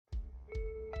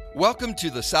Welcome to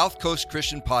the South Coast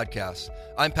Christian Podcast.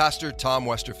 I'm Pastor Tom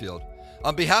Westerfield.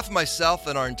 On behalf of myself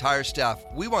and our entire staff,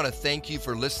 we want to thank you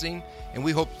for listening, and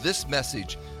we hope this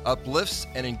message uplifts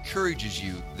and encourages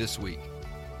you this week.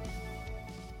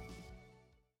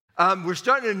 We're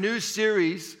starting a new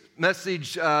series,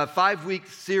 message 5-week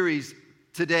series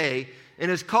today, and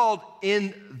it's called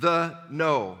In the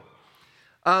Know.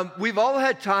 We've all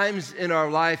had times in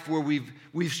our life where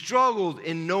we've struggled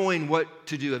in knowing what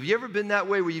to do. Have you ever been that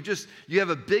way where you have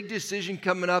a big decision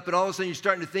coming up and all of a sudden you're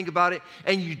starting to think about it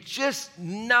and you're just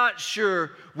not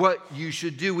sure what you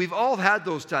should do? We've all had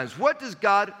those times. What does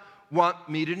God want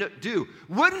me to do?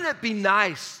 Wouldn't it be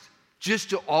nice just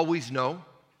to always know?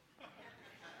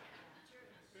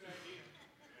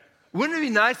 Wouldn't it be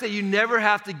nice that you never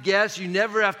have to guess, you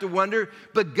never have to wonder,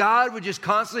 but God would just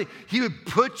constantly, He would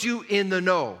put you in the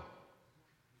know.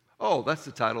 Oh, that's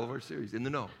the title of our series, In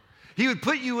the Know. He would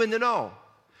put you in the know.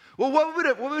 Well, what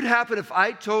would happen if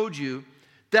I told you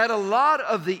that a lot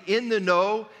of the in the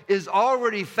know is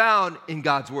already found in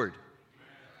God's Word?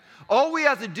 All we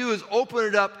have to do is open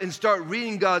it up and start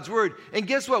reading God's Word. And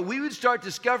guess what? We would start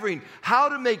discovering how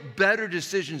to make better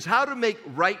decisions, how to make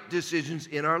right decisions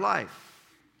in our life.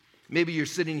 Maybe you're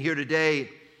sitting here today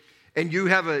and you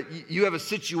have a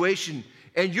situation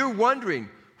and you're wondering,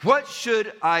 what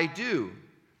should I do?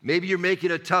 Maybe you're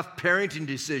making a tough parenting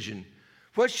decision.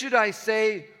 What should I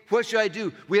say? What should I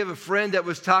do? We have a friend that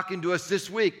was talking to us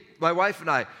this week, my wife and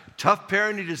I, tough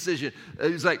parenting decision.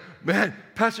 He's like, man,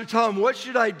 Pastor Tom, what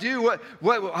should I do?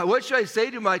 What should I say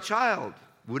to my child?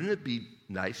 Wouldn't it be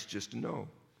nice just to know?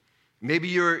 Maybe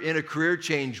you're in a career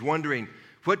change wondering,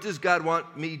 what does God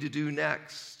want me to do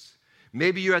next?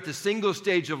 Maybe you're at the single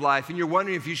stage of life and you're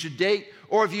wondering if you should date,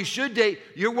 or if you should date,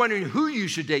 you're wondering who you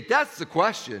should date. That's the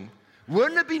question.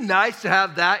 Wouldn't it be nice to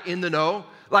have that in the know?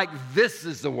 Like, this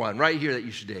is the one right here that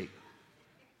you should date.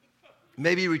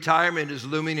 Maybe retirement is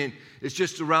looming and it's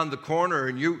just around the corner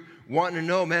and you want to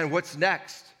know, man, what's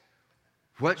next?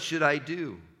 What should I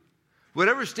do?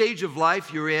 Whatever stage of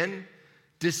life you're in,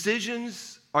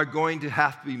 decisions are going to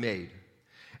have to be made.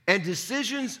 And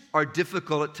decisions are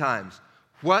difficult at times.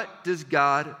 What does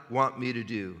God want me to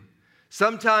do?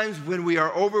 Sometimes when we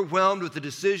are overwhelmed with the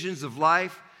decisions of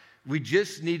life, we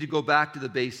just need to go back to the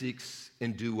basics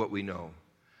and do what we know.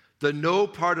 The know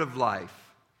part of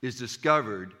life is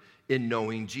discovered in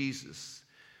knowing Jesus.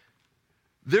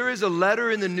 There is a letter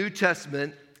in the New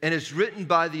Testament, and it's written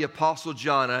by the Apostle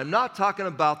John. And I'm not talking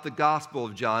about the Gospel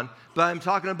of John, but I'm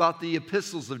talking about the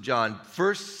epistles of John,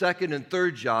 1st, 2nd, and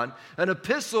 3rd John. An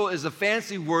epistle is a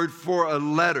fancy word for a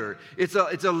letter. It's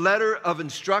a letter of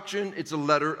instruction. It's a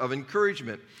letter of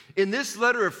encouragement. In this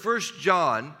letter of 1st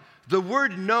John, the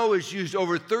word know is used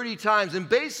over 30 times. And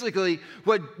basically,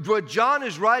 what John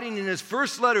is writing in his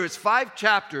first letter, it's 5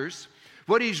 chapters.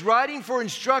 What he's writing for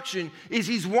instruction is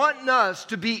he's wanting us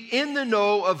to be in the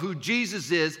know of who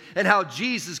Jesus is and how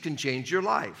Jesus can change your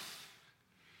life.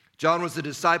 John was a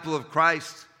disciple of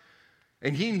Christ,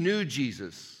 and he knew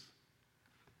Jesus.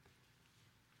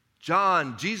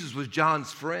 Jesus was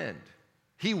John's friend.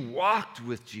 He walked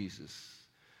with Jesus.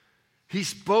 He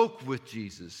spoke with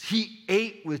Jesus. He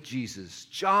ate with Jesus.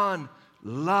 John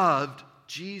loved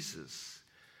Jesus.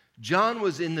 John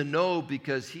was in the know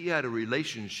because he had a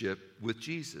relationship with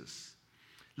Jesus.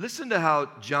 Listen to how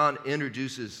John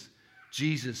introduces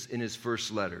Jesus in his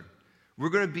first letter. We're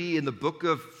going to be in the book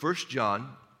of 1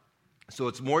 John, so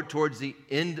it's more towards the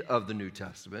end of the New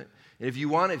Testament. And if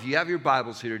you have your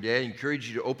Bibles here today, I encourage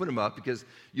you to open them up because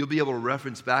you'll be able to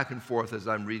reference back and forth as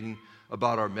I'm reading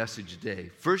about our message today.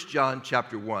 1 John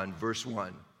chapter 1, verse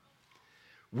 1.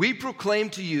 We proclaim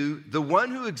to you the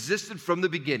one who existed from the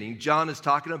beginning. John is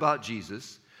talking about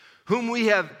Jesus, whom we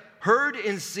have heard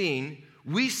and seen.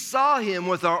 We saw him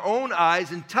with our own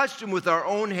eyes and touched him with our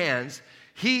own hands.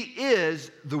 He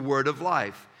is the word of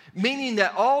life, meaning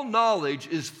that all knowledge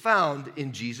is found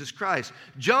in Jesus Christ.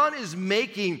 John is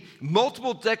making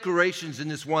multiple declarations in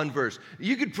this one verse.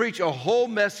 You could preach a whole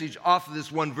message off of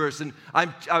this one verse, and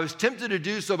I was tempted to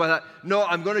do so, but I thought, no,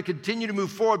 I'm going to continue to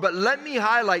move forward, but let me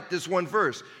highlight this one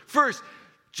verse. First,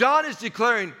 John is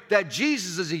declaring that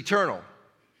Jesus is eternal.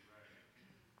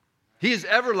 He is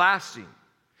everlasting.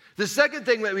 The second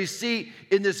thing that we see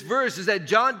in this verse is that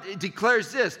John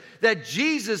declares this, that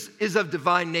Jesus is of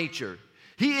divine nature.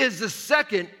 He is the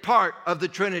second part of the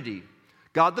Trinity.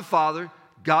 God the Father,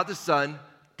 God the Son,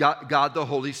 God the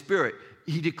Holy Spirit.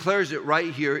 He declares it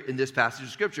right here in this passage of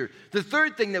Scripture. The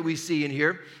third thing that we see in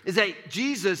here is that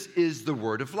Jesus is the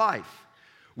Word of life.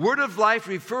 Word of life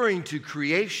referring to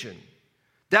creation.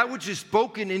 That which is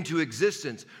spoken into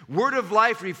existence. Word of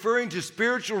life referring to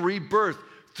spiritual rebirth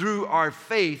through our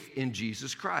faith in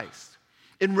Jesus Christ.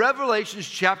 In Revelation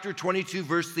chapter 22,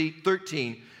 verse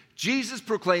 13, Jesus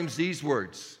proclaims these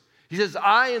words. He says,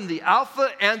 I am the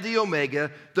Alpha and the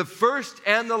Omega, the first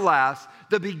and the last,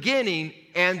 the beginning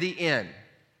and the end.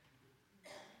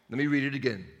 Let me read it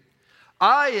again.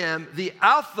 I am the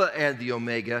Alpha and the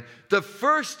Omega, the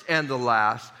first and the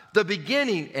last, the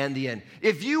beginning and the end.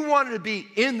 If you wanted to be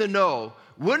in the know,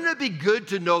 wouldn't it be good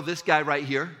to know this guy right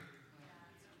here?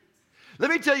 Let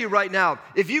me tell you right now,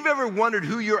 if you've ever wondered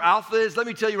who your Alpha is, let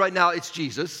me tell you right now, it's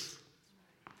Jesus.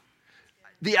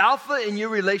 The Alpha in your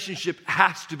relationship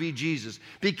has to be Jesus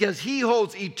because he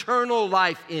holds eternal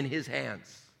life in his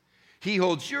hands. He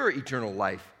holds your eternal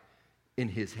life in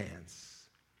his hands.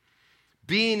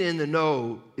 Being in the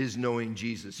know is knowing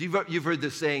Jesus. You've heard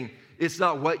this saying, it's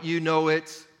not what you know,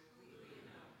 it's...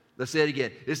 Let's say it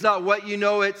again. It's not what you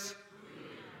know, it's...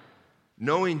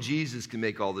 Knowing Jesus can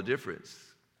make all the difference.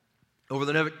 Over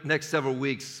the next several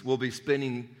weeks, we'll be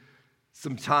spending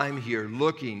some time here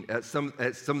looking at some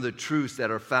of the truths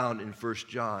that are found in 1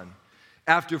 John.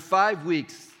 After 5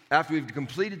 weeks, after we've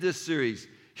completed this series,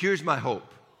 here's my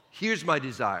hope. Here's my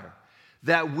desire.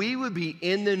 That we would be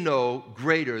in the know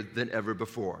greater than ever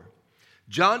before.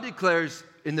 John declares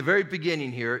in the very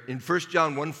beginning here, in 1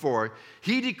 John 1:4,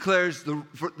 he declares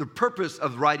the purpose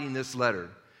of writing this letter.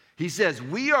 He says,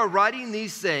 we are writing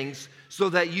these things so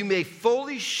that you may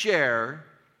fully share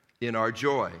in our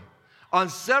joy. On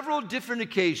several different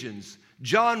occasions,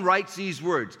 John writes these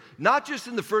words, not just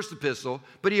in the first epistle,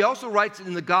 but he also writes it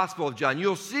in the Gospel of John.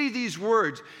 You'll see these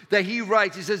words that he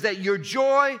writes. He says that your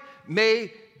joy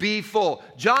may be full.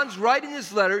 John's writing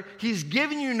this letter. He's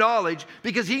giving you knowledge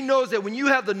because he knows that when you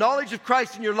have the knowledge of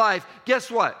Christ in your life, guess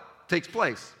what takes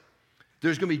place?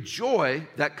 There's going to be joy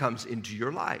that comes into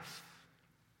your life.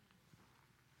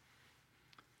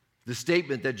 The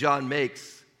statement that John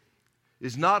makes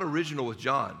is not original with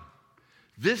John.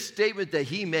 This statement that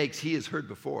he makes, he has heard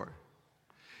before.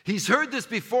 He's heard this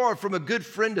before from a good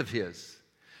friend of his.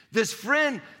 This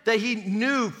friend that he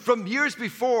knew from years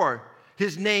before.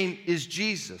 His name is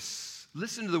Jesus.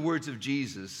 Listen to the words of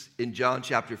Jesus in John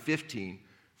chapter 15,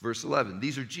 verse 11.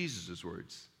 These are Jesus'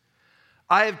 words.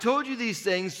 I have told you these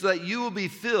things so that you will be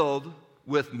filled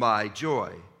with my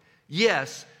joy.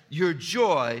 Yes, your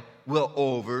joy will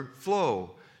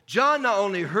overflow. John not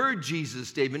only heard Jesus'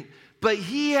 statement, but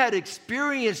he had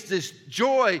experienced this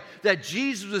joy that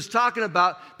Jesus was talking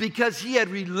about because he had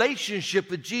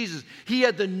relationship with Jesus. He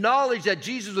had the knowledge that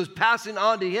Jesus was passing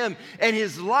on to him, and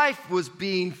his life was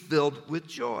being filled with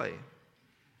joy.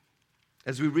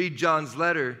 As we read John's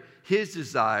letter, his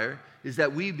desire is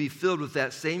that we be filled with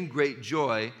that same great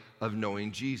joy of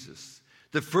knowing Jesus.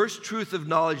 The first truth of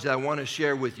knowledge that I want to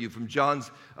share with you from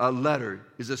John's letter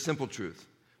is a simple truth.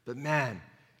 But man,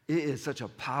 it is such a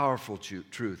powerful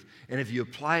truth. And if you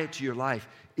apply it to your life,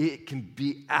 it can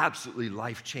be absolutely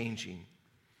life-changing.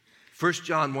 1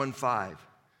 John 1:5.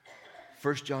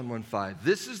 1 John 1:5.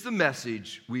 This is the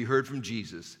message we heard from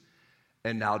Jesus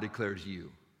and now declare to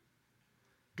you.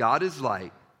 God is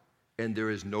light, and there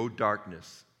is no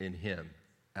darkness in him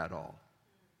at all.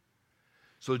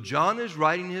 So John is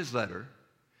writing his letter.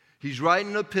 He's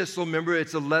writing an epistle. Remember,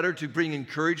 it's a letter to bring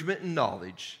encouragement and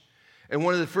knowledge. And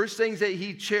one of the first things that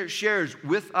he shares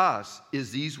with us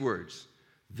is these words.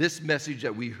 This message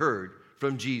that we heard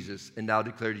from Jesus and now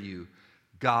declare to you,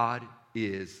 God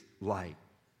is light.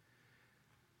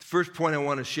 The first point I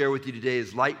want to share with you today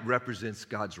is light represents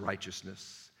God's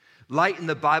righteousness. Light in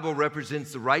the Bible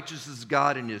represents the righteousness of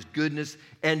God and his goodness,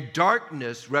 and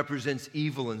darkness represents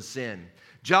evil and sin.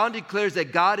 John declares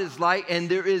that God is light and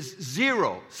there is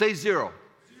zero. Say zero.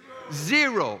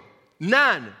 Zero.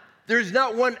 None. There's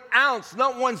not 1 ounce,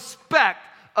 not 1 speck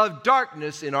of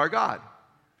darkness in our God.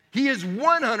 He is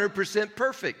 100%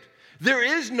 perfect. There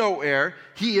is no error.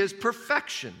 He is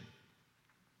perfection.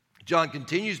 John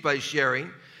continues by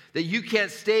sharing that you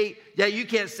can't say that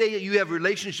you have a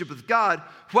relationship with God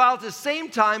while at the same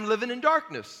time living in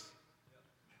darkness.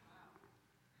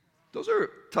 Those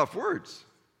are tough words.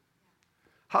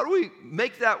 How do we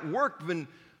make that work when,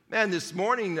 man, this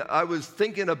morning I was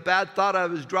thinking a bad thought I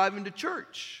was driving to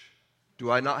church?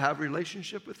 Do I not have a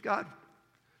relationship with God?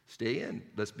 Stay in.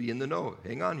 Let's be in the know.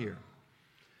 Hang on here.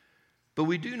 But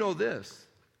we do know this,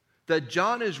 that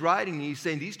John is writing and he's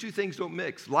saying these two things don't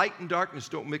mix. Light and darkness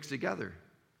don't mix together.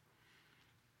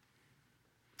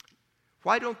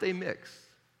 Why don't they mix?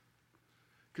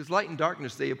 Because light and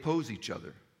darkness, they oppose each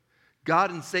other.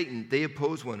 God and Satan, they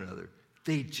oppose one another.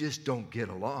 They just don't get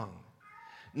along.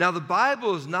 Now, the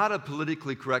Bible is not a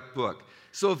politically correct book.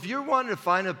 So if you're wanting to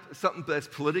find something that's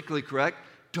politically correct,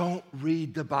 don't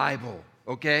read the Bible,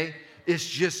 okay? It's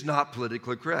just not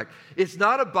politically correct. It's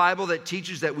not a Bible that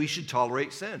teaches that we should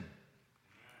tolerate sin.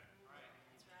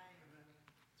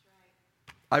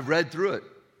 I've read through it.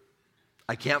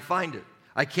 I can't find it.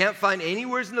 I can't find any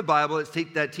words in the Bible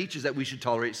that teaches that we should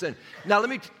tolerate sin. Now, let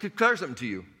me declare something to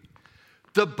you.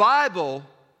 The Bible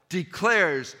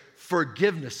declares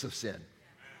forgiveness of sin.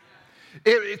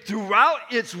 Throughout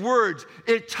its words,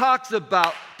 it talks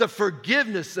about the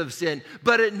forgiveness of sin,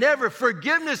 but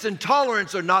forgiveness and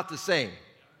tolerance are not the same.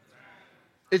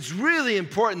 It's really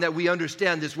important that we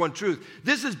understand this one truth.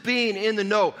 This is being in the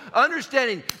know,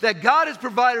 understanding that God has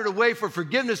provided a way for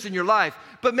forgiveness in your life.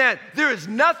 But man, there is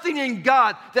nothing in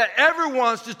God that ever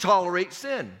wants to tolerate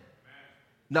sin.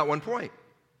 Not one point.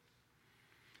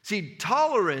 See,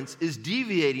 tolerance is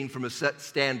deviating from a set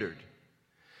standard.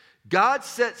 God's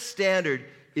set standard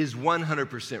is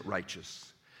 100%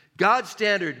 righteous. God's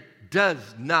standard does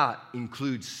not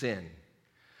include sin.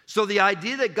 So the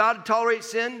idea that God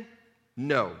tolerates sin,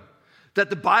 no. That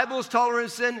the Bible is tolerant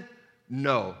of sin,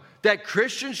 no. That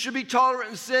Christians should be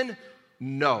tolerant of sin,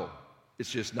 no.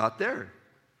 It's just not there.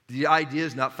 The idea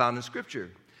is not found in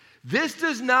Scripture. This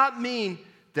does not mean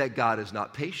that God is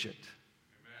not patient.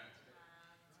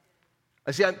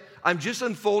 I see, I'm just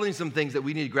unfolding some things that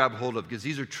we need to grab hold of because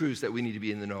these are truths that we need to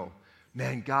be in the know.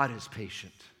 Man, God is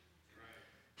patient.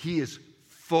 He is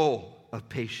full of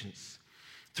patience.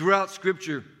 Throughout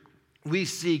Scripture, we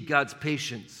see God's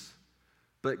patience,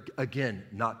 but again,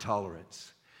 not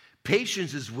tolerance.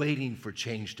 Patience is waiting for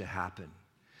change to happen.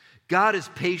 God is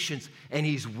patient, and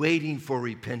He's waiting for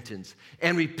repentance.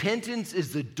 And repentance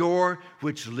is the door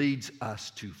which leads us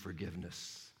to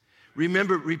forgiveness.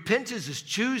 Remember, repentance is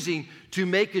choosing to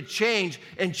make a change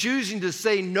and choosing to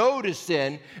say no to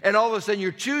sin, and all of a sudden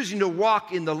you're choosing to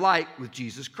walk in the light with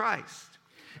Jesus Christ.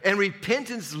 And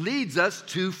repentance leads us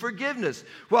to forgiveness,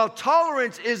 while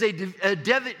tolerance is a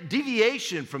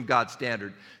deviation from God's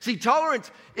standard. See, tolerance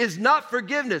is not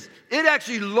forgiveness. It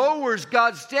actually lowers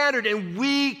God's standard, and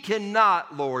we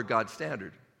cannot lower God's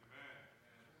standard.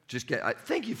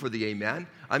 Thank you for the amen.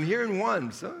 I'm hearing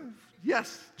one. So,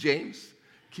 yes, James.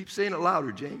 Keep saying it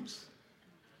louder, James.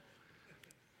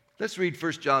 Let's read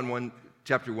 1 John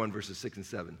chapter 1, verses 6 and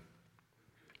 7.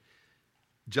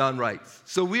 John writes,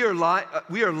 "So we are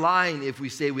lying if we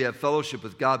say we have fellowship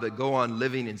with God but go on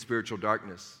living in spiritual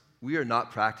darkness. We are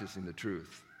not practicing the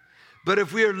truth. But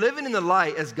if we are living in the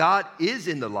light as God is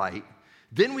in the light,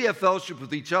 then we have fellowship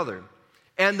with each other.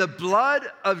 And the blood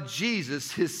of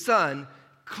Jesus, His Son,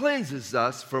 cleanses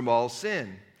us from all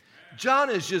sin." John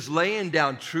is just laying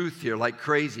down truth here like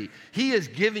crazy. He is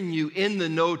giving you in the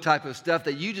know type of stuff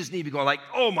that you just need to be going like,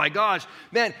 oh my gosh.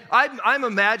 Man, I'm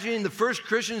imagining the first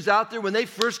Christians out there when they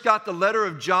first got the letter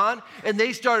of John and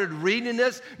they started reading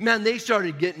this, man, they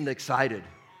started getting excited.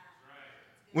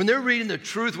 When they're reading the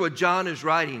truth, what John is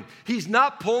writing, he's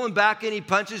not pulling back any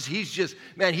punches. He's just,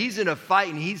 man, he's in a fight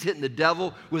and he's hitting the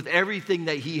devil with everything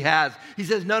that he has. He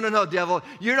says, no, devil,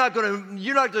 you're not going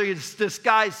to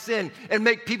disguise sin and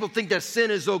make people think that sin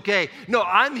is okay. No,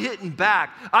 I'm hitting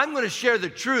back. I'm going to share the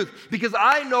truth because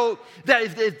I know that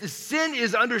if the sin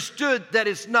is understood that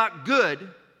it's not good,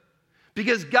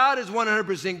 because God is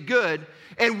 100% good,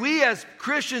 and we as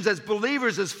Christians, as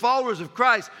believers, as followers of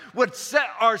Christ would set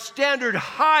our standard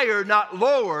higher, not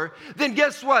lower, then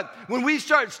guess what? When we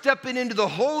start stepping into the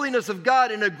holiness of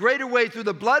God in a greater way through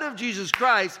the blood of Jesus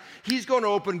Christ, He's going to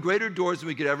open greater doors than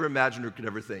we could ever imagine or could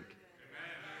ever think.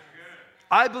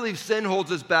 I believe sin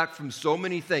holds us back from so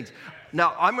many things.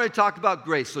 Now, I'm going to talk about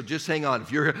grace, so just hang on.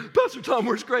 If you're, Pastor Tom,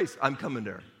 where's grace? I'm coming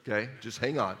there, okay? Just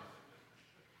hang on.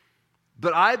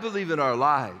 But I believe in our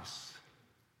lives,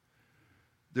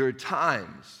 there are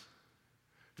times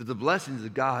that the blessings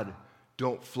of God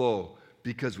don't flow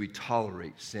because we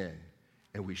tolerate sin,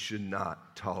 and we should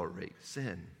not tolerate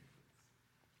sin.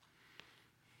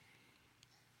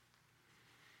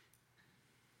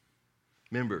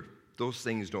 Remember, those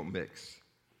things don't mix.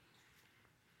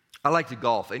 I like to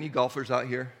golf. Any golfers out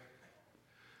here?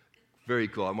 Very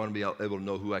cool. I want to be able to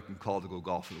know who I can call to go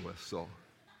golfing with. So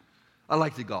I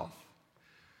like to golf.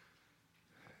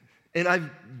 And I've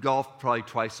golfed probably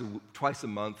twice a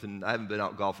month, and I haven't been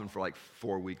out golfing for like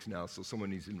 4 weeks now, so someone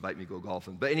needs to invite me to go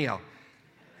golfing. But anyhow,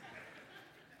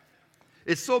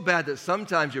 it's so bad that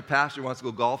sometimes your pastor wants to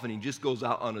go golfing, and he just goes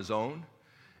out on his own,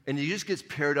 and he just gets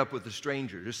paired up with a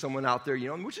stranger. There's someone out there,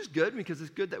 which is good because it's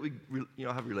good that we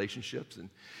have relationships. And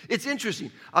it's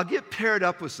interesting. I'll get paired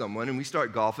up with someone, and we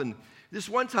start golfing. This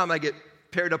one time I get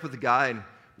paired up with a guy, and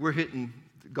we're hitting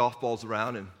golf balls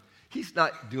around, and he's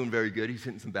not doing very good. He's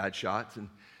hitting some bad shots. And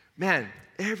man,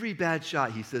 every bad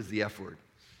shot, he says the F word.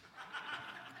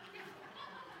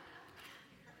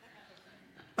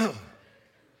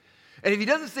 And if he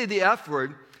doesn't say the F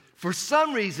word, for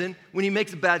some reason, when he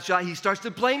makes a bad shot, he starts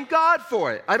to blame God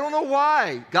for it. I don't know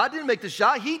why. God didn't make the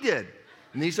shot, he did.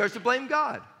 And he starts to blame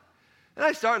God. And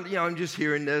I started, I'm just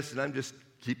hearing this, and I'm just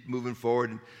keep moving forward.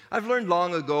 And I've learned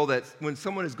long ago that when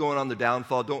someone is going on the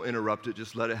downfall, don't interrupt it.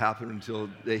 Just let it happen until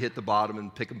they hit the bottom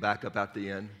and pick them back up at the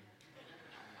end.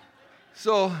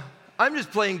 So I'm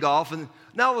just playing golf, and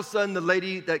now all of a sudden the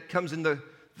lady that comes in the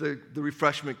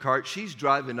refreshment cart, she's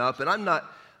driving up, and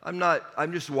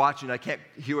I'm just watching. I can't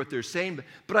hear what they're saying,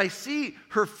 but I see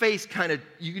her face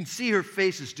you can see her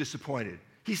face is disappointed.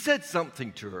 He said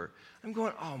something to her. I'm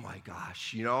going, oh my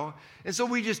gosh, And so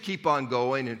we just keep on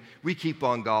going, and we keep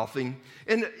on golfing.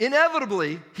 And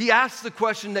inevitably, he asks the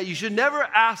question that you should never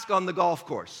ask on the golf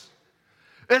course,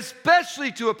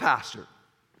 especially to a pastor.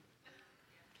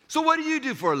 So what do you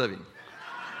do for a living?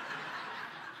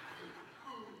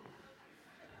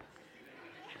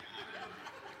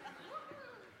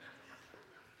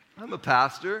 I'm a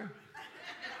pastor.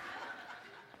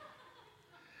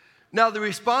 Now, the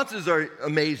responses are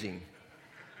amazing.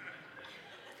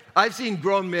 I've seen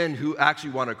grown men who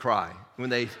actually want to cry when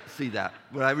they see that,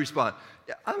 when I respond,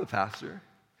 yeah, I'm a pastor.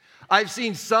 I've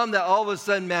seen some that all of a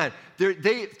sudden, man,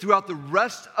 they throughout the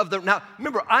rest of the, now,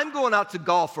 remember, I'm going out to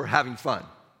golf for having fun.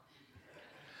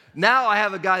 Now I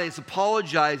have a guy that's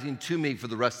apologizing to me for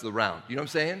the rest of the round. You know what I'm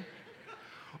saying?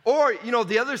 Or,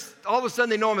 the others, all of a sudden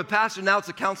they know I'm a pastor, now it's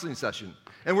a counseling session.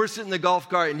 And we're sitting in the golf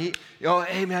cart, and he,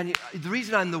 hey man, the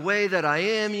reason I'm the way that I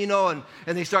am,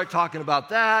 and they start talking about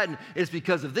that, and it's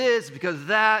because of this, because of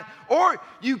that. Or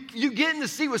you get in the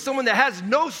seat with someone that has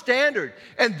no standard,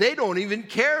 and they don't even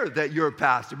care that you're a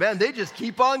pastor, man. They just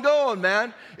keep on going,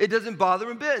 man. It doesn't bother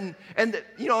them a bit. And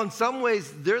in some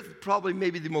ways, they're probably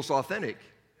maybe the most authentic.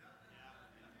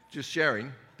 Just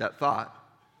sharing that thought.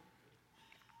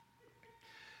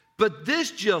 But this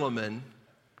gentleman,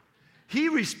 he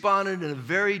responded in a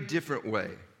very different way.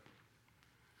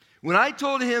 When I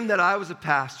told him that I was a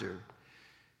pastor,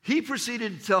 he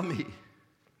proceeded to tell me,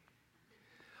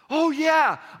 oh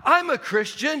yeah, I'm a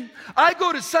Christian. I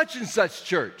go to such and such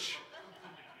church.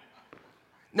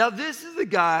 Now this is the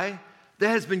guy that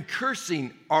has been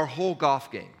cursing our whole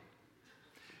golf game.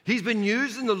 He's been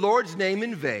using the Lord's name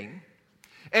in vain,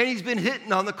 and he's been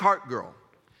hitting on the cart girl.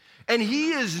 And he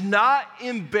is not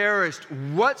embarrassed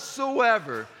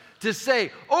whatsoever to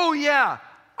say, oh yeah,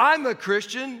 I'm a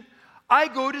Christian. I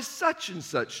go to such and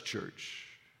such church.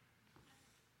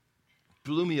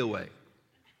 Blew me away.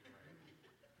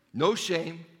 No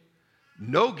shame,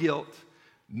 no guilt,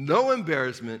 no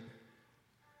embarrassment,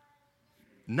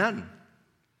 none.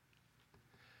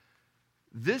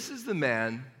 This is the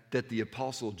man that the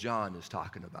Apostle John is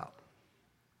talking about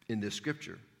in this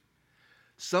scripture.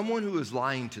 Someone who is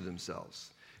lying to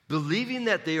themselves, believing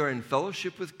that they are in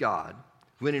fellowship with God,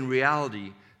 when in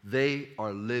reality, they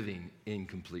are living in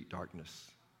complete darkness.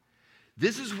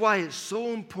 This is why it's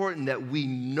so important that we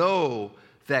know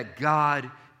that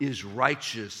God is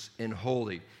righteous and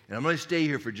holy. And I'm going to stay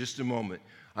here for just a moment.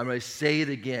 I'm going to say it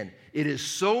again. It is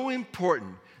so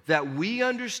important that we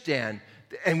understand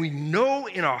and we know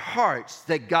in our hearts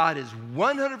that God is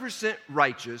 100%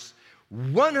 righteous,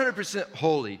 100%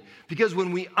 holy. Because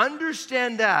when we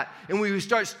understand that and we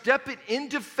start stepping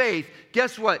into faith,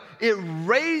 guess what? It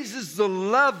raises the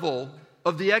level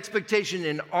of the expectation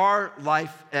in our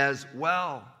life as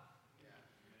well.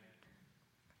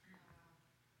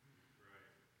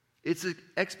 It's an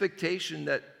expectation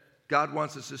that God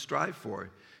wants us to strive for.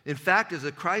 In fact, as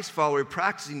a Christ follower,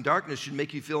 practicing darkness should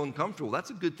make you feel uncomfortable. That's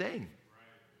a good thing.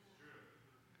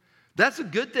 That's a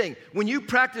good thing. When you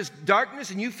practice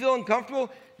darkness and you feel uncomfortable,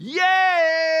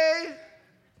 yay!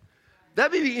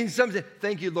 That may be something.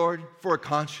 Thank you, Lord, for a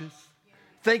conscience.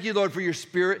 Thank you, Lord, for your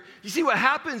spirit. You see, what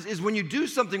happens is when you do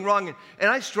something wrong, and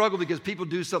I struggle because people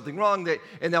do something wrong,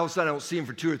 and all of a sudden I don't see them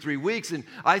for 2 or 3 weeks, and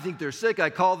I think they're sick. I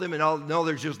call them, and I'll know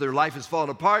their life is falling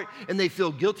apart, and they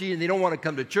feel guilty, and they don't want to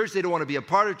come to church. They don't want to be a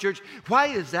part of church. Why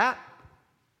is that?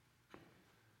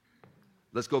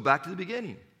 Let's go back to the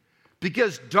beginning.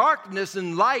 Because darkness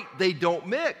and light, they don't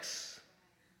mix.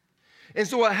 And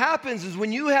so what happens is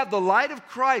when you have the light of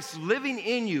Christ living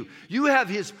in you, you have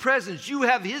His presence, you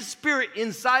have His Spirit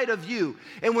inside of you.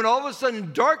 And when all of a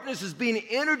sudden darkness is being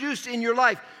introduced in your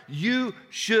life, you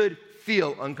should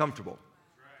feel uncomfortable.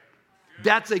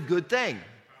 That's a good thing.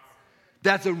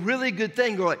 That's a really good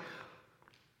thing. Go like,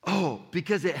 oh,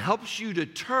 because it helps you to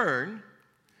turn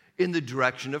in the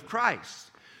direction of Christ.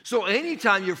 So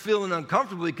anytime you're feeling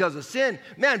uncomfortable because of sin,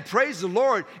 man, praise the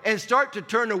Lord and start to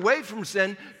turn away from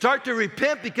sin. Start to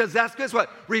repent, because that's, guess what?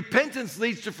 Repentance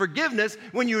leads to forgiveness.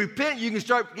 When you repent, you can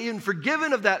start being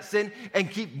forgiven of that sin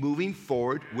and keep moving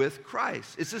forward with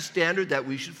Christ. It's a standard that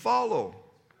we should follow.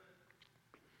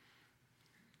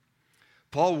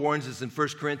 Paul warns us in 1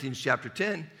 Corinthians chapter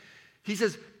 10. He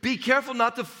says, be careful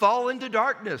not to fall into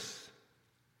darkness.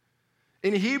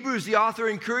 In Hebrews, the author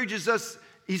encourages us.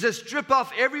 He says, strip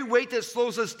off every weight that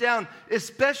slows us down,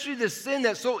 especially the sin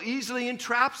that so easily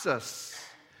entraps us.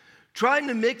 Trying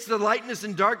to mix the lightness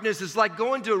and darkness is like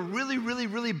going to a really, really,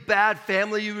 really bad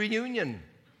family reunion.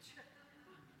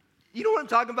 You know what I'm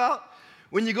talking about?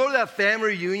 When you go to that family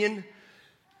reunion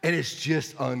and it's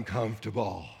just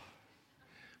uncomfortable.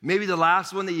 Maybe the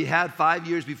last one that you had 5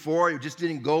 years before, it just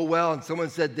didn't go well, and someone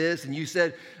said this, and you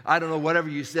said, I don't know, whatever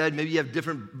you said. Maybe you have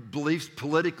different beliefs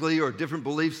politically or different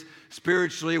beliefs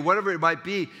spiritually, or whatever it might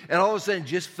be, and all of a sudden it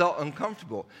just felt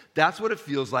uncomfortable. That's what it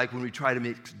feels like when we try to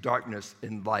mix darkness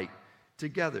and light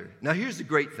together. Now, here's the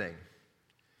great thing,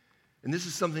 and this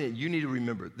is something that you need to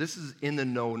remember. This is in the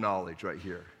know knowledge right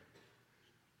here.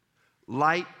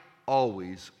 Light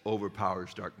always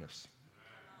overpowers darkness.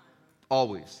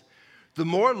 Always. The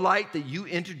more light that you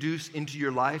introduce into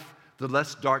your life, the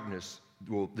less darkness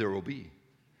there will be.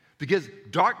 Because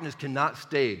darkness cannot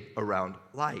stay around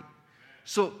light.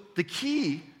 So the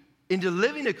key into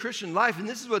living a Christian life, and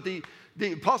this is what the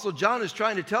Apostle John is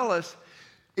trying to tell us,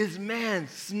 is, man,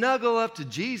 snuggle up to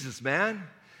Jesus, man.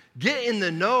 Get in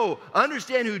the know.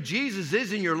 Understand who Jesus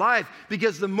is in your life.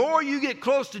 Because the more you get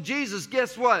close to Jesus,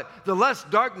 guess what? The less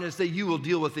darkness that you will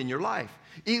deal with in your life.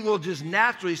 It will just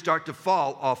naturally start to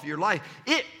fall off your life.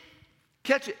 It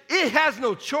has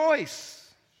no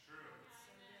choice.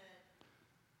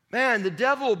 Man, the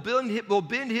devil will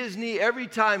bend his knee every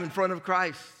time in front of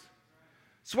Christ.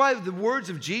 That's why the words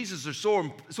of Jesus are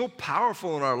so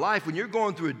powerful in our life. When you're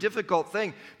going through a difficult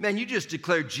thing, man, you just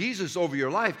declare Jesus over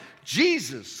your life.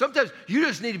 Jesus. Sometimes you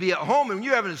just need to be at home and when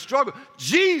you're having a struggle,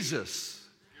 Jesus.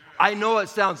 I know it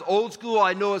sounds old school.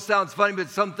 I know it sounds funny, but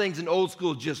some things in old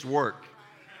school just work.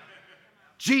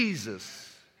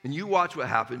 Jesus. And you watch what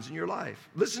happens in your life.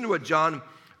 Listen to what John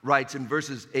writes in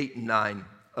verses 8 and 9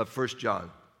 of 1 John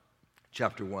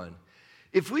chapter 1.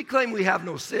 If we claim we have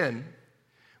no sin,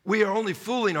 we are only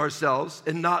fooling ourselves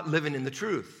and not living in the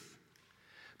truth.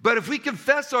 But if we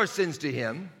confess our sins to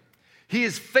him, he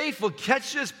is faithful.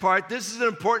 Catch this part. This is an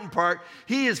important part.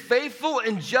 He is faithful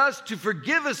and just to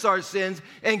forgive us our sins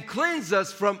and cleanse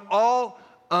us from all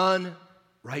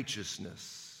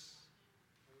unrighteousness.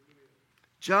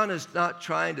 John is not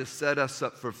trying to set us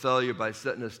up for failure by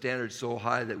setting a standard so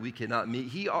high that we cannot meet.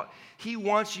 He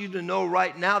wants you to know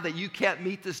right now that you can't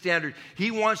meet the standard. He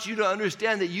wants you to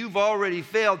understand that you've already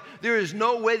failed. There is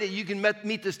no way that you can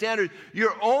meet the standard.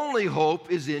 Your only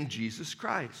hope is in Jesus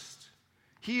Christ.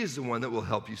 He is the one that will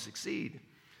help you succeed.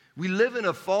 We live in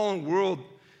a fallen world,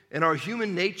 and our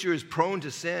human nature is prone to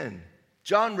sin.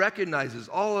 John recognizes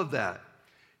all of that.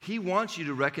 He wants you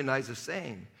to recognize the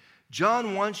same.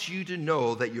 John wants you to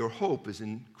know that your hope is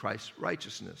in Christ's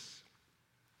righteousness.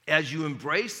 As you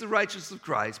embrace the righteousness of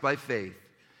Christ by faith,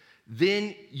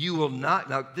 then you will not.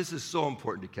 Now, this is so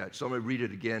important to catch, so I'm going to read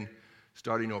it again,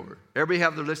 starting over. Everybody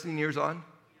have their listening ears on?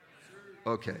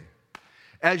 Okay.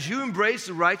 As you embrace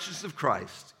the righteousness of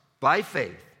Christ by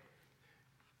faith,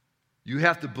 you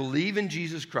have to believe in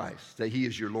Jesus Christ, that he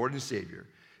is your Lord and Savior.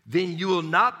 Then you will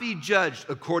not be judged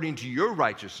according to your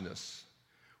righteousness,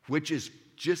 which is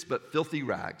just but filthy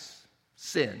rags,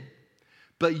 sin,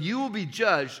 but you will be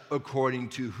judged according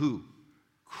to who?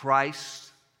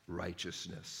 Christ's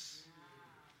righteousness.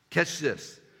 Catch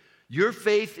this. Your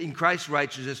faith in Christ's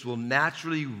righteousness will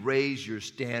naturally raise your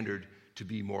standard to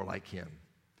be more like him.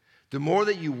 The more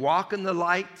that you walk in the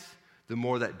light, the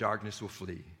more that darkness will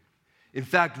flee. In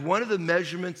fact, one of the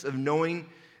measurements of knowing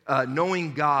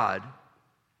God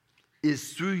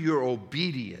is through your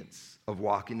obedience of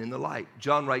walking in the light.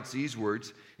 John writes these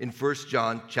words in 1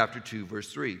 John chapter 2,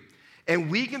 verse 3. And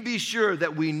we can be sure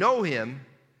that we know him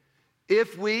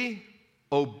if we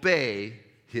obey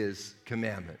his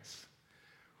commandments.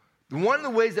 One of the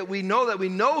ways that we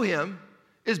know him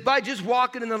is by just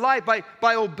walking in the light,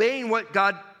 by obeying what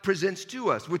God presents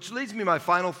to us, which leads me to my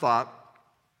final thought.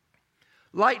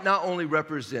 Light not only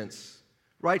represents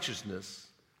righteousness,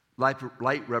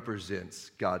 light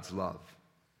represents God's love.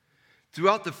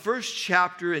 Throughout the first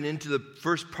chapter and into the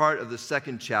first part of the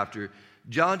second chapter,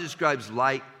 John describes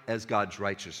light as God's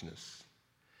righteousness.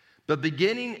 But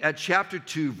beginning at chapter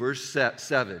 2, verse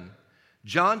 7,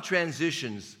 John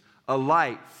transitions a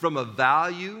light from a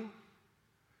value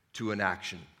to an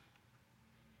action.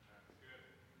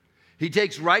 He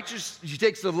takes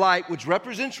the light, which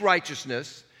represents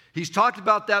righteousness. He's talked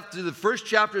about that through the first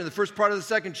chapter and the first part of the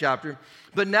second chapter.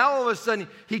 But now all of a sudden,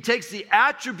 he takes the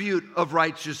attribute of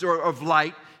righteousness or of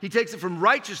light. He takes it from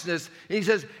righteousness and he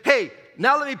says, hey,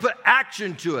 now let me put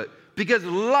action to it, because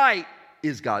light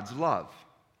is God's love.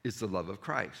 It's the love of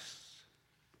Christ.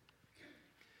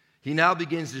 He now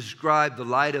begins to describe the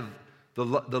light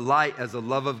as the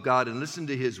love of God, and listen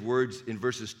to his words in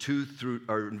verses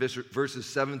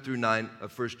 7 through 9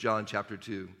 of 1 John chapter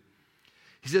 2.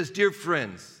 He says, "Dear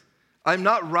friends, I'm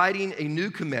not writing a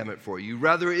new commandment for you.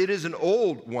 Rather, it is an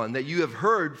old one that you have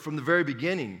heard from the very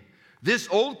beginning. This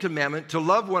old commandment, to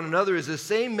love one another, is the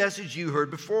same message you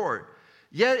heard before.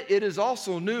 Yet it is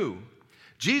also new.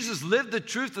 Jesus lived the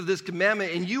truth of this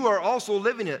commandment, and you are also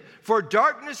living it. For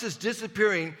darkness is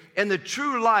disappearing, and the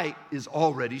true light is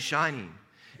already shining.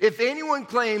 If anyone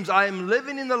claims I am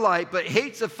living in the light but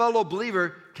hates a fellow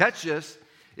believer," catch this,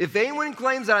 "if anyone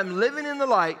claims that I'm living in the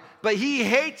light but he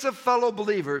hates a fellow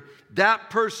believer,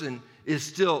 that person is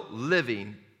still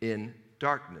living in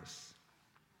darkness."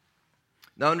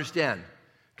 Now understand,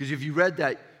 because if you read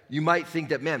that, you might think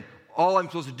that, man, all I'm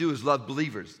supposed to do is love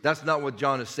believers. That's not what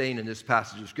John is saying in this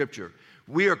passage of Scripture.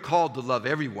 We are called to love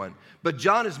everyone. But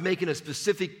John is making a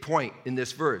specific point in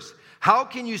this verse. How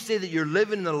can you say that you're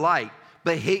living in the light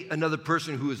but hate another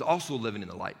person who is also living in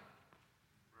the light?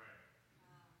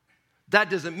 That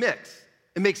doesn't mix.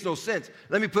 It makes no sense.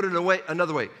 Let me put it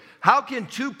another way. How can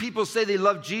two people say they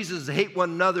love Jesus and hate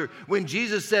one another when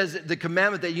Jesus says the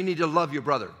commandment that you need to love your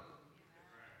brother?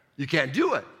 You can't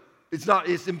do it.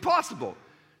 It's impossible.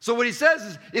 So what he says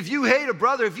is, if you hate a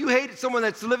brother, if you hate someone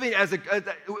that's living as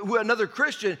another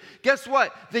Christian, guess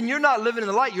what? Then you're not living in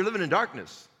the light, you're living in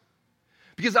darkness.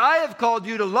 Because I have called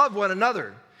you to love one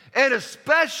another, and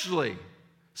especially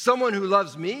someone who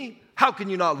loves me. How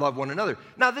can you not love one another?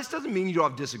 Now, this doesn't mean you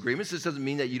don't have disagreements. This doesn't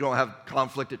mean that you don't have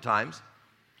conflict at times.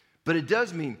 But it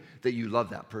does mean that you love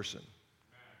that person.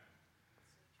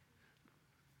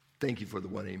 Thank you for the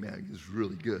one amen. It's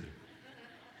really good.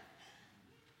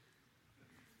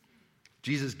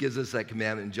 Jesus gives us that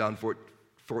commandment in John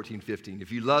 14:15.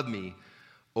 If you love me,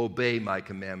 obey my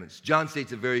commandments. John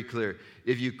states it very clear.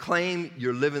 If you claim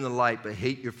you're living the light but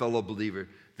hate your fellow believer,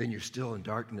 then you're still in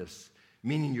darkness,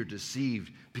 meaning you're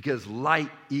deceived, because light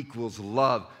equals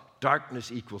love,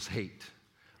 darkness equals hate.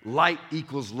 Light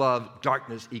equals love,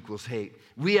 darkness equals hate.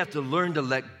 We have to learn to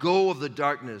let go of the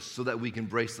darkness so that we can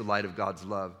embrace the light of God's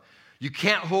love. You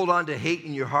can't hold on to hate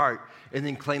in your heart and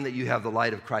then claim that you have the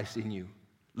light of Christ in you.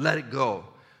 Let it go.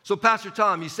 So, Pastor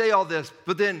Tom, you say all this,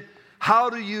 but then how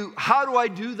do I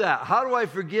do that? How do I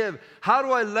forgive? How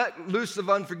do I let loose of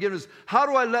unforgiveness? How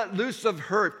do I let loose of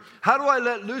hurt? How do I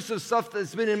let loose of stuff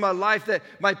that's been in my life that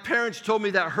my parents told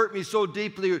me that hurt me so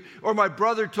deeply, or my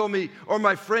brother told me, or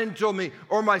my friend told me,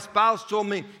 or my spouse told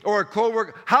me, or a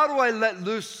coworker? How do I let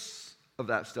loose of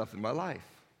that stuff in my life?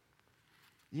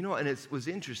 You know, and it was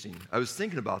interesting. I was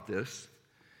thinking about this,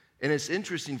 and it's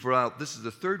interesting this is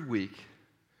the third week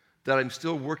that I'm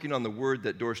still working on the word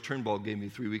that Doris Turnbull gave me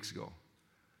 3 weeks ago.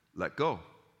 Let go.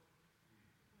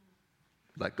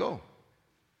 Let go.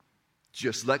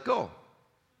 Just let go.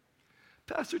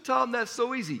 Pastor Tom, that's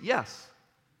so easy. Yes.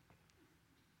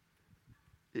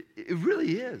 It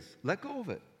really is. Let go of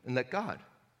it and let God.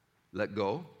 Let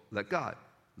go, let God.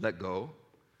 Let go,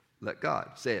 let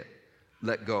God. Say it.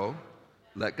 Let go,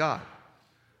 let God.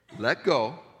 Let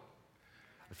go.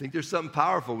 I think there's something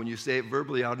powerful when you say it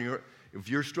verbally out in your... If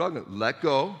you're struggling, let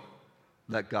go,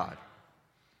 let God.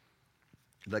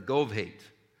 Let go of hate,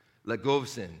 let go of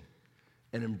sin,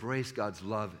 and embrace God's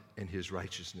love and his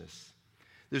righteousness.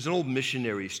 There's an old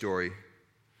missionary story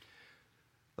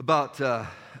about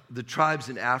the tribes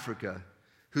in Africa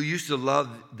who used to love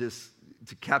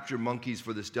to capture monkeys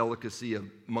for this delicacy of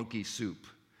monkey soup.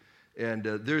 And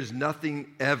there's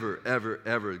nothing ever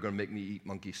going to make me eat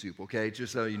monkey soup, okay?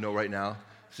 Just so you know right now,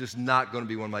 it's just not going to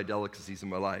be one of my delicacies in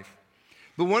my life.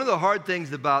 But one of the hard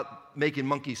things about making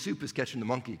monkey soup is catching the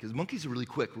monkey, because monkeys are really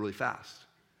quick, really fast.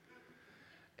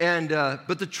 And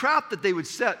but the trap that they would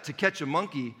set to catch a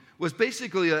monkey was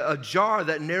basically a jar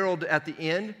that narrowed at the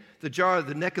end.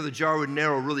 The neck of the jar would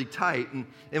narrow really tight.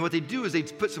 And what they'd do is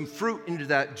they'd put some fruit into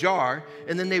that jar,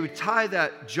 and then they would tie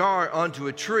that jar onto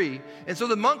a tree. And so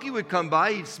the monkey would come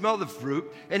by, he'd smell the fruit,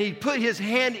 and he'd put his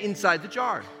hand inside the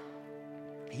jar.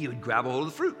 He would grab a hold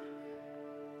of the fruit.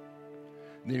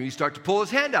 And then he'd start to pull his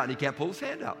hand out, and he can't pull his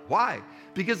hand out. Why?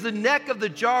 Because the neck of the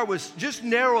jar was just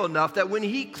narrow enough that when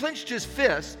he clenched his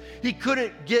fist, he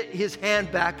couldn't get his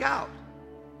hand back out.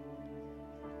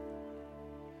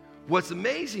 What's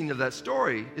amazing of that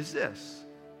story is this.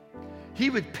 he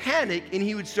would panic and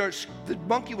the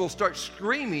monkey will start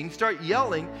screaming, start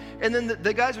yelling, and then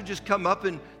the guys would just come up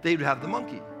and they would have the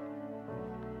monkey.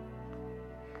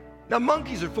 Now,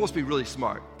 monkeys are supposed to be really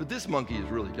smart, but this monkey is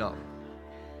really dumb.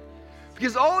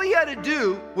 Because all he had to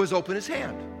do was open his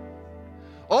hand.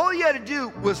 All he had to do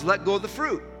was let go of the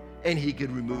fruit, and he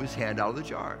could remove his hand out of the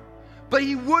jar. But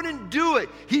he wouldn't do it.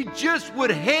 He just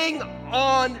would hang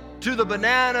on to the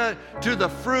banana, to the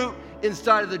fruit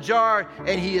inside of the jar,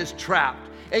 and he is trapped.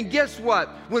 And guess what?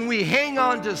 When we hang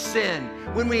on to sin,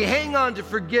 when we hang on to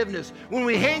forgiveness, when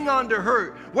we hang on to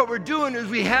hurt, what we're doing is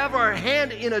we have our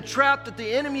hand in a trap that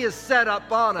the enemy has set up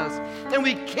on us, and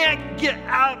we can't get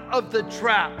out of the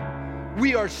trap.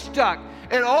 We are stuck.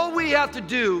 And all we have to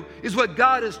do is what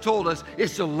God has told us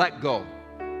is to let go.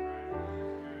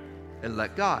 And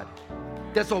let God.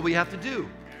 That's all we have to do.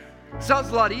 Sounds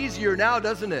a lot easier now,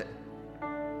 doesn't it?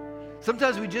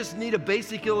 Sometimes we just need a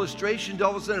basic illustration to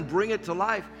all of a sudden bring it to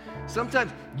life.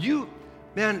 Sometimes years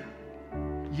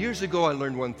ago I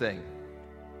learned one thing.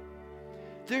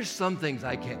 There's some things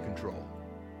I can't control.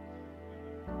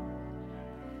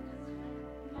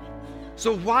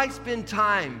 So why spend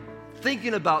time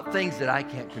thinking about things that I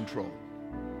can't control?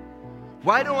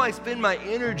 Why don't I spend my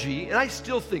energy, and I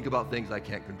still think about things I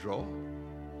can't control.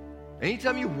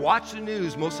 Anytime you watch the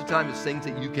news, most of the time it's things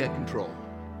that you can't control.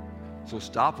 So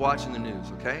stop watching the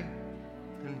news, okay?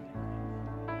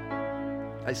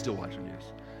 I still watch the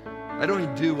news. I don't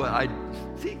even do what I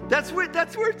see. That's where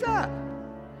it's at.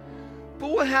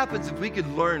 But what happens if we could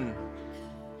learn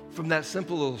from that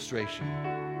simple illustration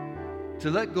to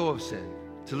let go of sin,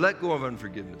 to let go of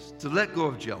unforgiveness, to let go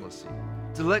of jealousy,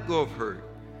 to let go of hurt,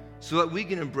 so that we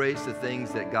can embrace the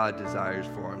things that God desires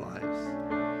for our lives.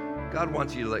 God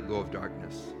wants you to let go of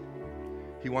darkness.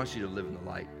 He wants you to live in the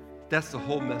light. That's the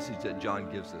whole message that John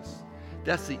gives us.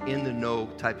 That's the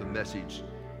in-the-know type of message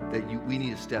that we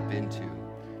need to step into.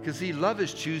 Because see, love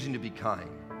is choosing to be kind.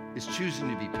 It's choosing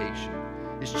to be patient.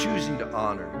 It's choosing to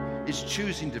honor. It's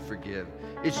choosing to forgive.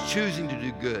 It's choosing to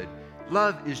do good.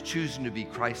 Love is choosing to be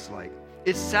Christ-like.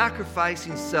 It's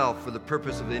sacrificing self for the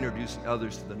purpose of introducing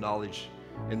others to the knowledge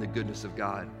and the goodness of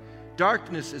God.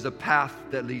 Darkness is a path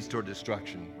that leads toward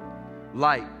destruction.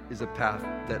 Light is a path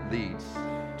that leads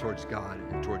towards God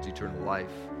and towards eternal life.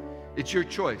 It's your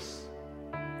choice.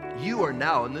 You are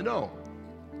now in the know.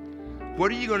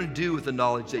 What are you going to do with the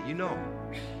knowledge that you know?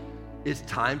 It's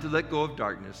time to let go of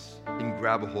darkness and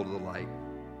grab a hold of the light.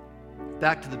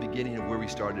 Back to the beginning of where we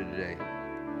started today.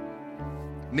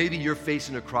 Maybe you're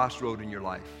facing a crossroad in your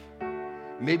life.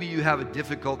 Maybe you have a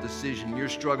difficult decision. You're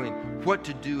struggling what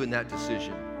to do in that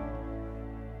decision.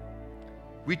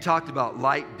 We talked about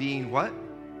light being what?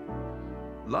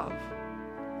 Love.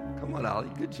 Come on, Ali.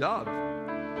 Good job.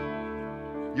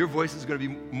 Your voice is going to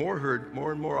be more heard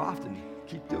more and more often.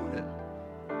 Keep doing it.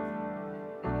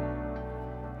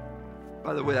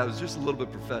 By the way, that was just a little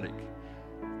bit prophetic,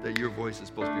 that your voice is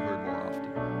supposed to be heard more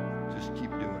often. Just keep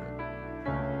doing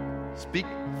it. Speak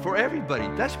for everybody.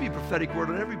 That should be a prophetic word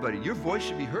on everybody. Your voice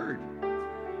should be heard.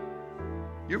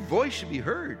 Your voice should be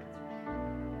heard.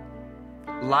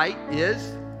 Light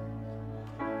is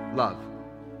love.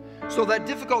 So that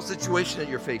difficult situation that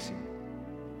you're facing,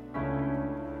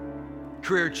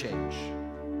 career change,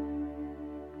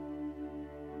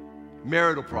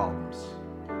 marital problems,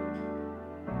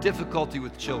 difficulty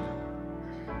with children.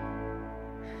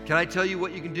 Can I tell you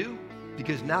what you can do?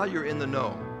 Because now you're in the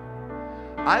know.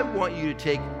 I want you to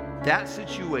take that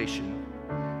situation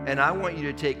and I want you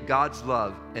to take God's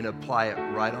love and apply it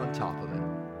right on top of it.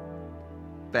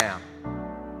 Bam.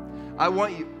 I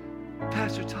want you,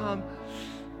 Pastor Tom,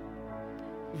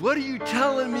 what are you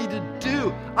telling me to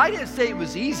do? I didn't say it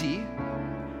was easy.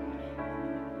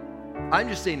 I'm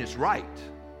just saying it's right.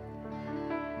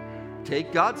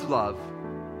 Take God's love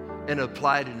and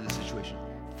apply it into the situation.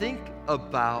 Think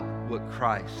about what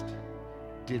Christ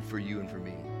did for you and for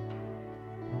me.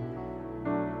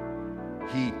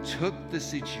 He took the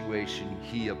situation,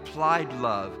 he applied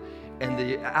love, and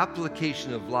the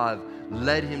application of love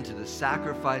led him to the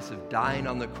sacrifice of dying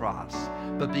on the cross.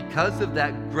 But because of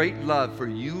that great love for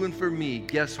you and for me,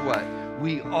 guess what?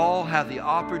 We all have the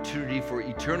opportunity for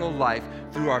eternal life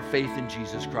through our faith in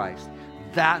Jesus Christ.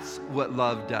 That's what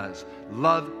love does.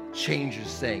 Love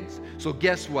changes things. So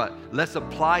guess what? Let's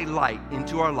apply light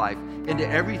into our life, into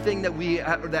everything that we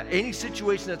have, that any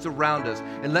situation that's around us,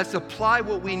 and let's apply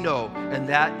what we know, and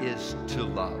that is to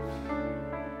love.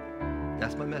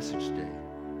 That's my message today.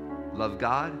 Love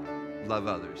God, love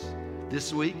others.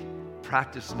 This week,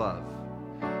 practice love.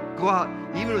 Go out,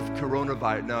 even with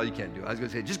coronavirus. No, you can't do it. I was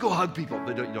going to say, just go hug people,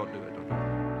 but don't do it. Don't do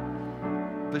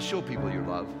it. But show people your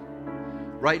love.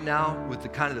 Right now, with the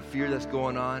kind of the fear that's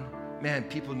going on, man,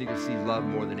 people need to see love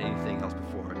more than anything else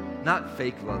before. Not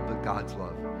fake love, but God's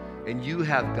love. And you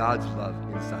have God's love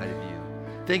inside of you.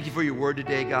 Thank you for your word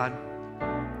today, God.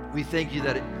 We thank you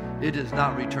that it does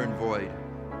not return void.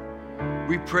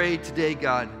 We pray today,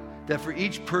 God, that for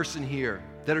each person here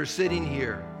that are sitting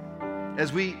here,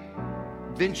 as we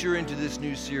venture into this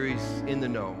new series, In the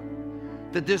Know,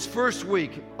 that this first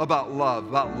week about love,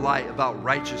 about light, about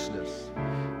righteousness,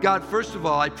 God, first of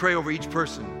all, I pray over each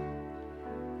person.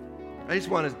 I just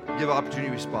want to give an opportunity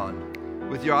to respond.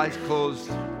 With your eyes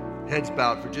closed, heads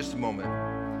bowed for just a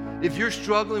moment. If you're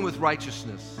struggling with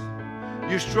righteousness,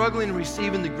 you're struggling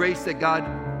receiving the grace that God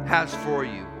has for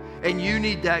you, and you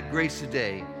need that grace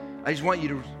today, I just want you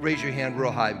to raise your hand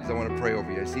real high because I want to pray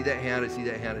over you. I see that hand, I see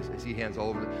that hand, I see hands all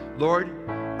over. Lord,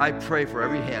 I pray for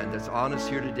every hand that's on us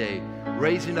here today,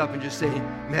 raising up and just saying,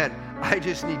 man, I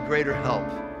just need greater help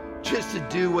just to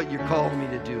do what you're calling me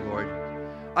to do, Lord.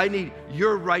 I need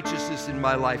your righteousness in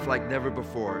my life like never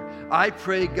before. I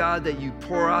pray, God, that you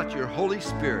pour out your Holy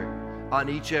Spirit on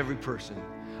each every person.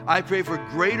 I pray for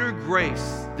greater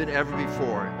grace than ever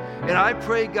before. And I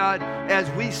pray, God, as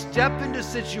we step into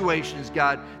situations,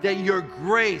 God, that your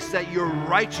grace, that your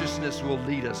righteousness will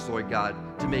lead us, Lord God,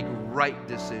 to make right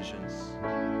decisions.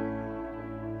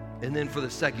 And then for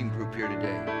the second group here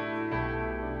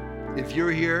today, if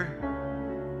you're here,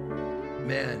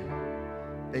 man,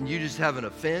 and you just have an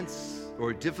offense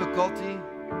or a difficulty,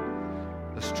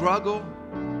 a struggle,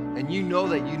 and you know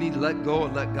that you need to let go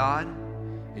and let God,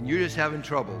 and you're just having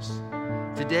troubles.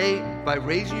 Today, by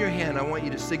raising your hand, I want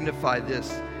you to signify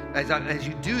this. As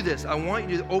you do this, I want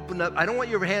you to open up. I don't want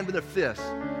your hand in a fist.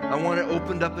 I want it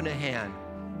opened up in a hand,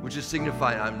 which is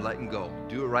signifying I'm letting go.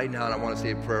 Do it right now, and I want to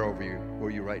say a prayer over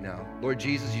you right now. Lord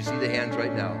Jesus, you see the hands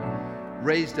right now.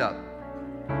 Raised up,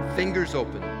 fingers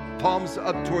open, palms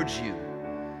up towards you.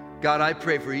 God, I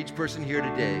pray for each person here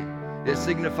today. It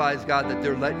signifies, God, that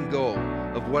they're letting go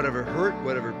of whatever hurt,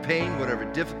 whatever pain, whatever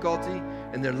difficulty,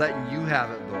 and they're letting you have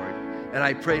it, Lord. And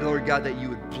I pray, Lord God, that you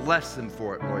would bless them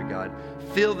for it, Lord God.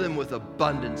 Fill them with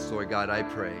abundance, Lord God, I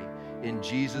pray. In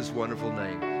Jesus' wonderful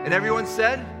name. And everyone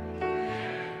said,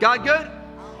 God good?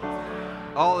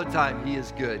 All the time. He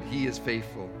is good. He is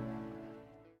faithful.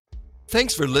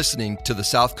 Thanks for listening to the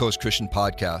South Coast Christian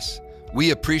Podcast.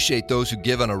 We appreciate those who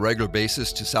give on a regular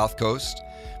basis to South Coast,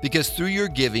 because through your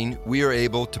giving, we are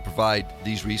able to provide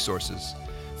these resources.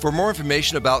 For more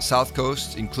information about South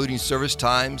Coast, including service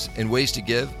times and ways to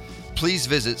give, please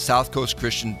visit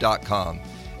southcoastchristian.com.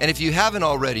 And if you haven't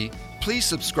already, please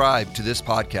subscribe to this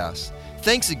podcast.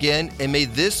 Thanks again, and may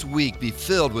this week be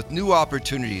filled with new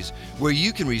opportunities where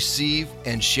you can receive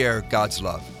and share God's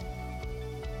love.